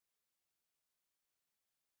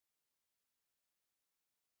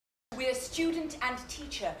We're student and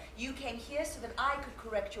teacher. You came here so that I could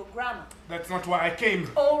correct your grammar. That's not why I came.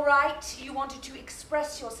 All right, you wanted to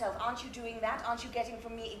express yourself. Aren't you doing that? Aren't you getting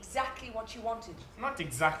from me exactly what you wanted? Not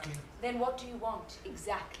exactly. Then what do you want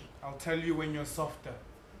exactly? I'll tell you when you're softer.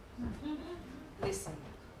 Listen,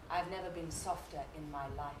 I've never been softer in my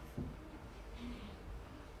life.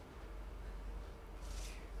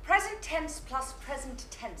 Present tense plus present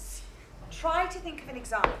tense. Try to think of an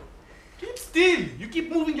example. Keep still. You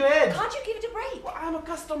keep moving your head. Can't you give it a break? Well, I'm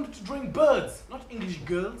accustomed to drawing birds, not English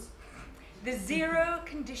girls. The zero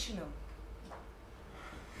conditional.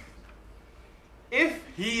 If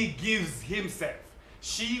he gives himself,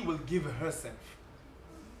 she will give herself.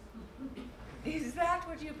 Is that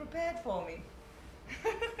what you prepared for me?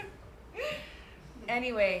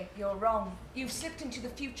 Anyway, you're wrong. You've slipped into the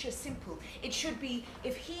future simple. It should be,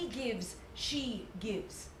 if he gives, she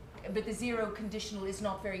gives. But the zero conditional is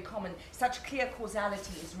not very common. Such clear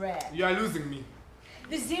causality is rare. You are losing me.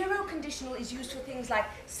 The zero conditional is used for things like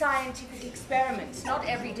scientific experiments, not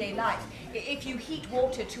everyday life. If you heat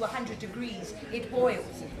water to 100 degrees, it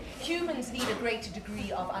boils. Humans need a greater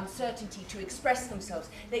degree of uncertainty to express themselves.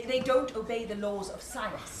 They don't obey the laws of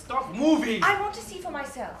science. Stop moving. I want to see for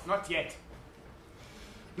myself. Not yet.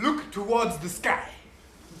 Look towards the sky.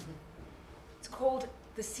 It's called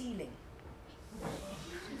the ceiling.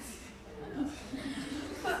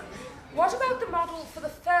 What about the model for the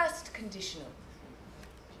first conditional?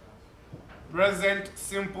 Present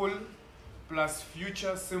simple plus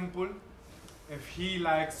future simple. If he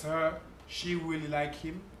likes her, she will like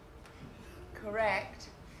him. Correct,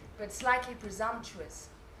 but slightly presumptuous.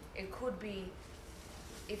 It could be,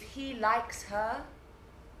 if he likes her,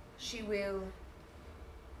 she will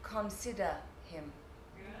consider him.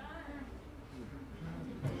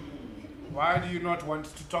 Why do you not want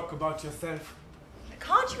to talk about yourself?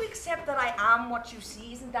 Can't you accept that I am what you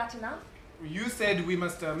see? Isn't that enough? You said we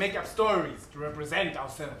must make up stories to represent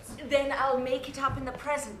ourselves. Then I'll make it up in the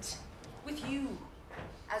present, with you,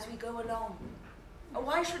 as we go along.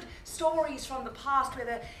 Why should stories from the past,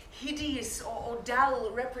 whether hideous or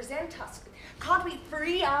dull, represent us? Can't we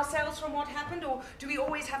free ourselves from what happened, or do we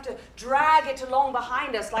always have to drag it along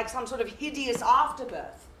behind us like some sort of hideous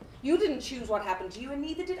afterbirth? You didn't choose what happened to you, and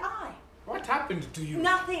neither did I. What happened to you?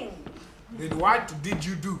 Nothing. Then what did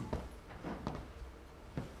you do?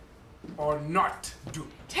 Or not do?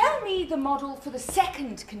 Tell me the model for the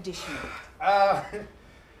second conditional.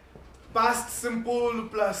 Past simple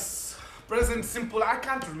plus present simple. I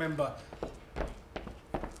can't remember.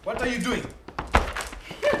 What are you doing?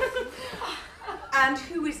 And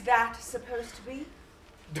who is that supposed to be?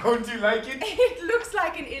 Don't you like it? It looks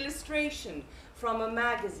like an illustration from a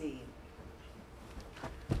magazine.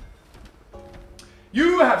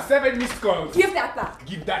 You have 7 missed calls. Give that back.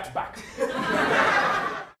 Give that back.